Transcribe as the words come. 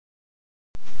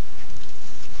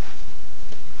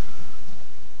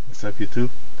What's up YouTube?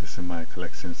 This is my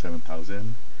collection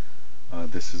 7000.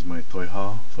 This is my toy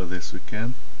haul for this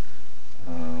weekend.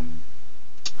 I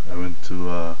went to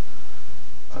a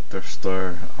thrift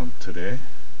store today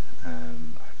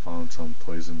and I found some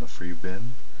toys in the free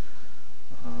bin.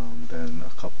 Then a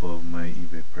couple of my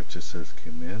eBay purchases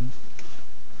came in.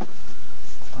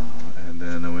 And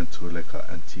then I went to like an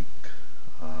antique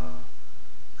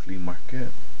flea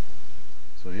market.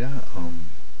 So yeah, I'll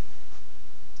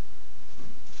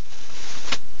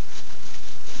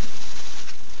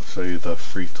show you the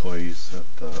free toys at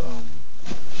the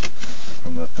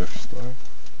from the thrift store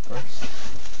first.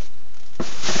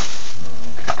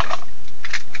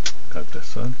 Got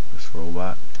this one, this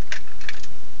robot.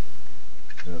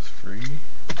 It was free.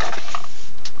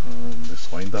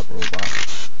 This wind-up robot.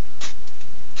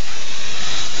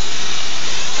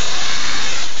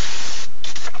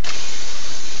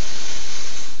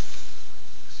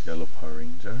 This yellow Power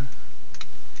Ranger.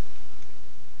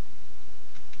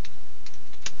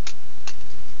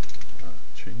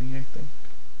 Trini, I think.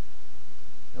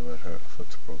 Never her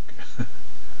foot's broken.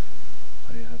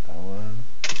 I had that one.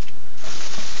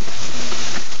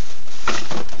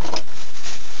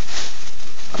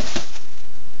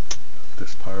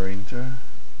 This Power Ranger.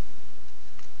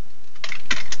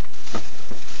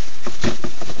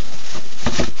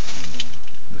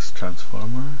 This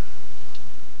Transformer.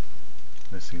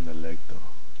 Missing the leg though.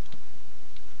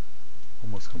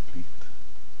 Almost complete.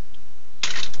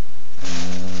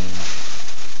 And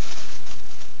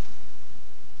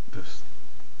this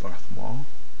Darth Maul.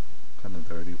 Kind of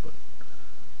dirty, but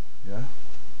yeah.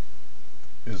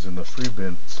 Is in the free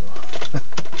bin, so.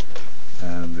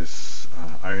 And this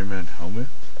Iron Man helmet.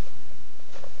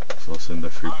 It's also in the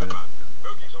free bin. So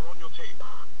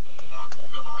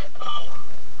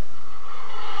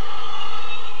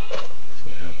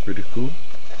yeah, pretty cool.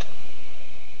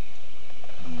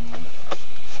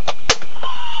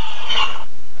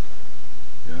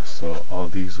 Yeah, so all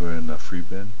these were in the free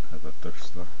bin at the thrift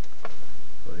store.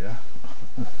 So yeah.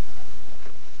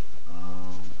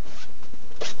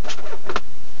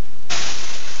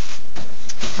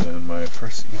 And my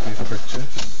first eBay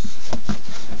purchase.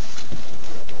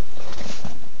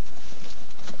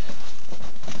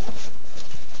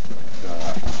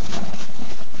 Got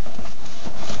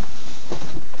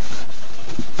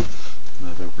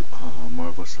another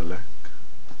Marvel Select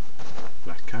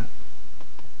Black Cat.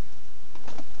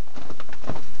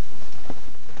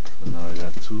 So now I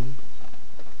got two.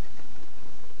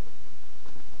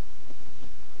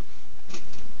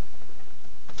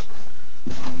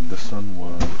 This one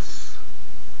was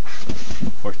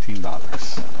 $14.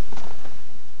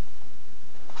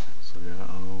 So yeah,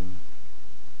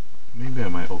 maybe I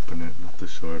might open it, not too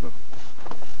sure though.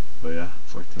 But yeah,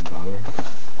 $14.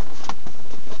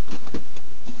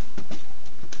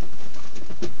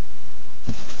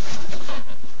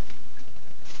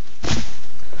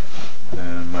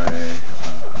 And my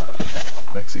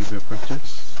next eBay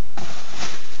purchase.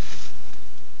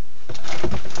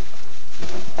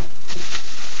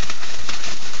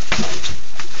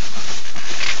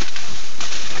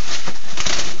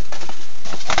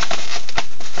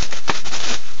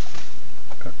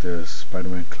 The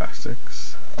Spider-Man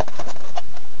Classics.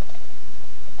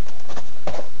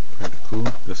 Pretty cool.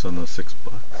 This one was $6.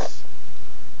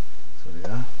 So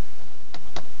yeah,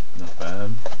 not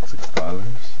bad. $6.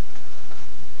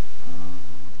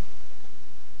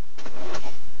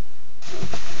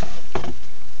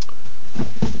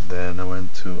 Then I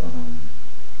went to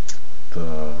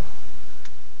the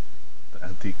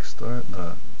antique store,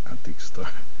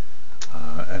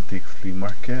 antique flea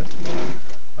market.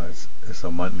 It's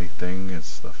a monthly thing.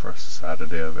 It's the first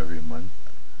Saturday of every month.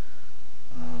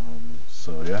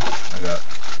 So yeah, I got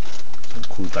some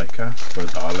cool diecast for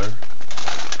 $1.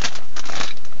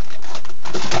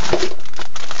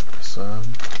 This one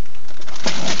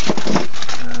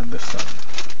and this one.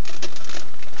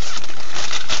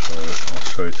 So I'll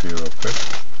show it to you real quick.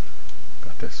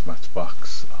 Got this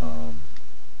Matchbox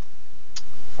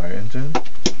fire engine.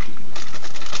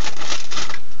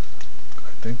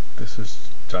 I think this is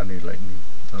Johnny Lightning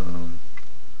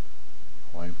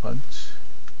Hawaiian Punch.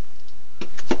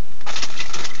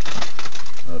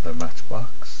 Another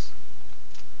Matchbox.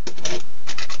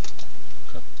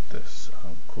 Got this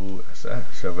cool SS,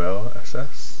 Chevelle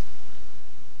SS.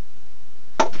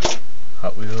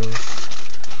 Hot Wheels.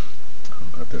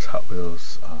 Got this Hot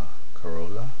Wheels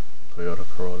Corolla, Toyota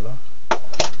Corolla.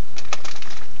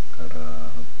 Got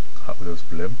a Hot Wheels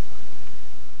Blimp.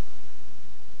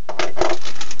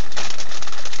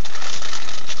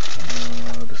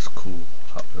 This cool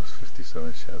Hot Wheels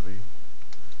 57 Chevy.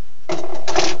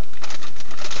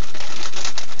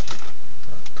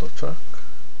 tow truck.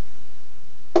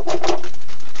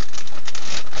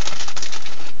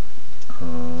 A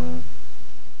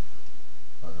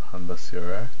Honda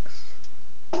CRX.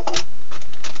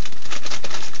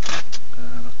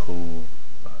 And a cool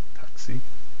taxi.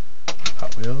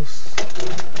 Hot Wheels.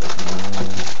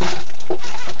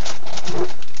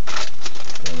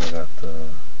 Then I got the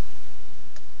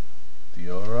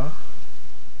Diora.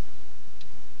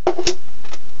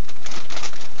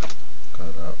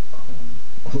 Got a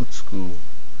old school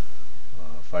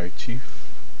fire chief.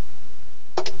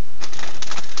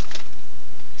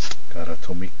 Got a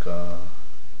Tomica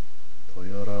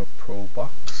Toyota Pro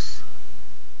Box.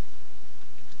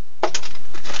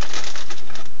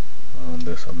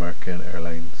 This American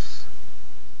Airlines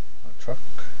truck.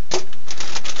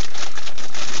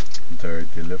 Their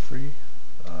delivery,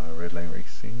 Red Line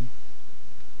Racing.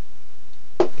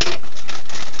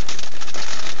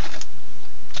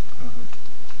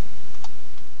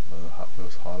 Hot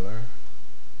Wheels hauler.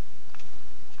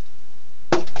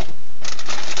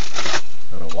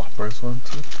 Got a Whoppers one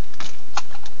too.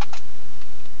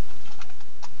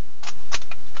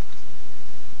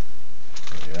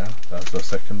 So yeah, that's the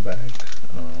second bag.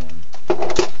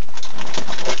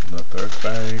 The third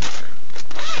bag,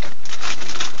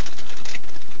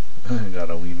 got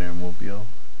a Wiener Mobile.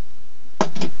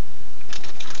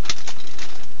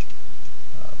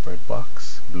 Bread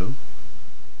box, blue.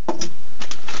 Got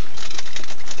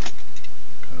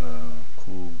a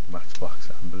cool Matchbox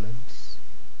ambulance.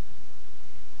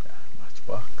 Yeah,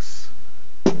 Matchbox.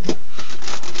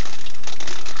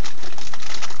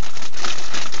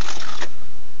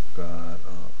 Got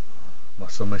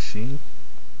Muscle Machine,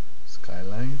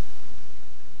 Skyline,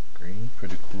 green,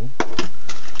 pretty cool.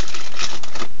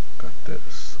 Got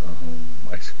this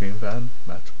ice cream van,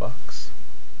 Matchbox.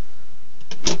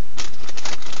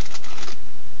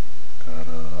 Got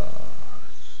a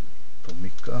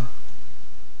Tomica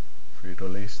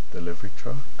Frito-Lay's delivery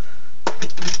truck. A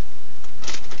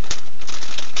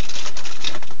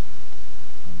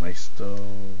Maisto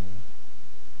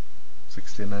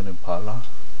 69 Impala.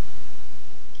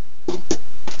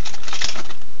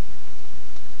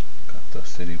 Got the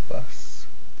city bus,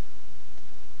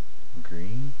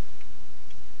 green.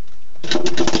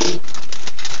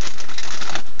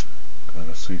 Got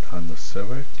a sweet Honda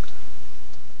Civic.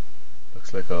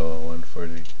 Looks like a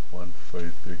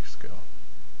 143 scale.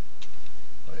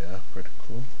 Oh yeah, pretty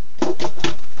cool.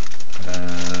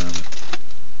 And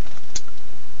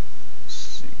let's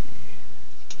see,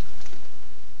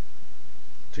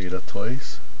 Jada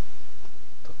Toys,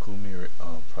 Takumi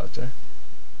project,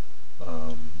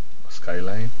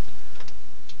 Skyline.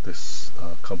 This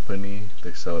company,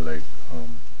 they sell like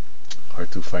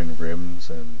hard to find rims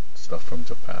and stuff from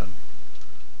Japan.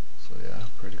 So yeah,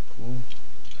 pretty cool.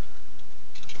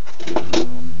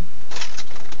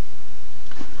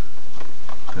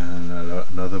 Then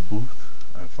another booth,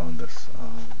 I found this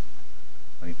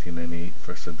 1998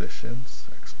 first editions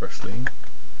Express Link,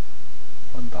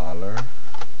 $1.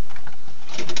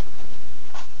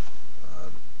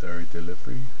 Dairy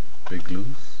delivery, Big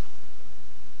Loose,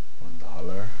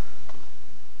 $1.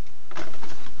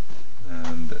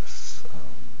 And this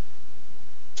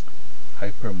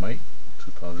Hyper Mite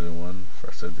 2001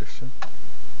 first edition.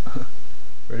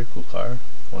 Pretty cool car,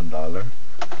 $1.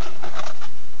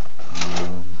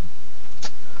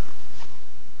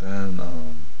 Then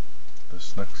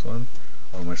this next one,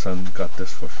 my son got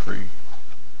this for free.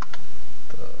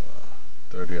 The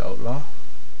 30 Outlaw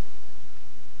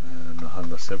and the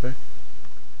Honda Civic.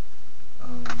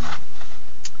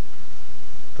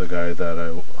 The guy that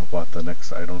I bought the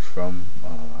next items from,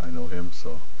 I know him,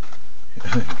 so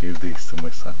I gave these to my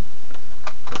son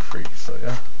for free. So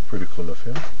yeah, pretty cool of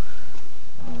him.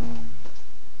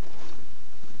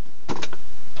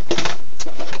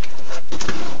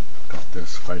 Got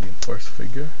this Fighting Force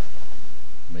figure,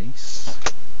 Mace.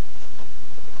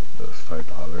 That was $5.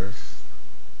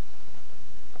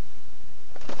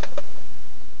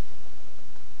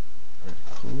 Very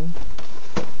cool.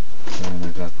 And I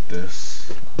got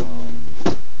this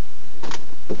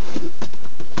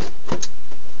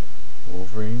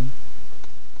Wolverine,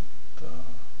 the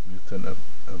Mutant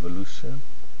Evolution.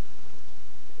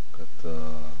 Got the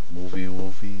movie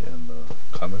Wolvie and the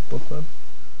comic book one.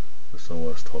 This one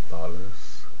was $12.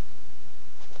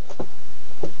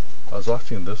 I was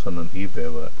watching this one on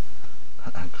eBay, but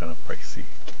I'm kind of pricey.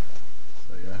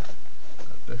 So yeah,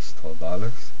 got this,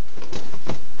 $12.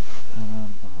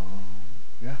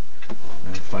 Yeah,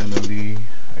 and finally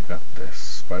I got this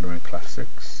Spider-Man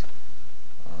Classics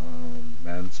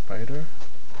Man Spider.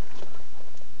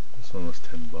 This one was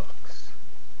 $10.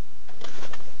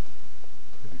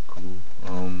 Pretty cool.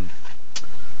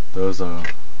 was a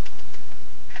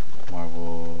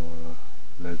Marvel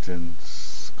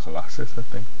Legends Colossus, I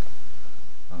think.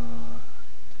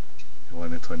 He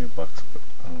wanted $20, but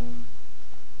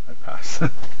I passed.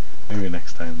 Maybe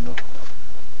next time though.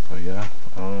 But yeah,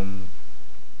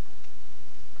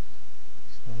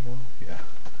 yeah.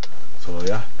 So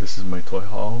yeah, this is my toy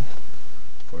haul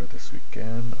for this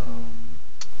weekend.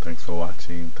 Thanks for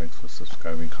watching. Thanks for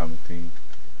subscribing, commenting,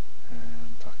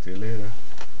 and talk to you later.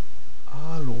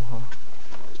 Aloha.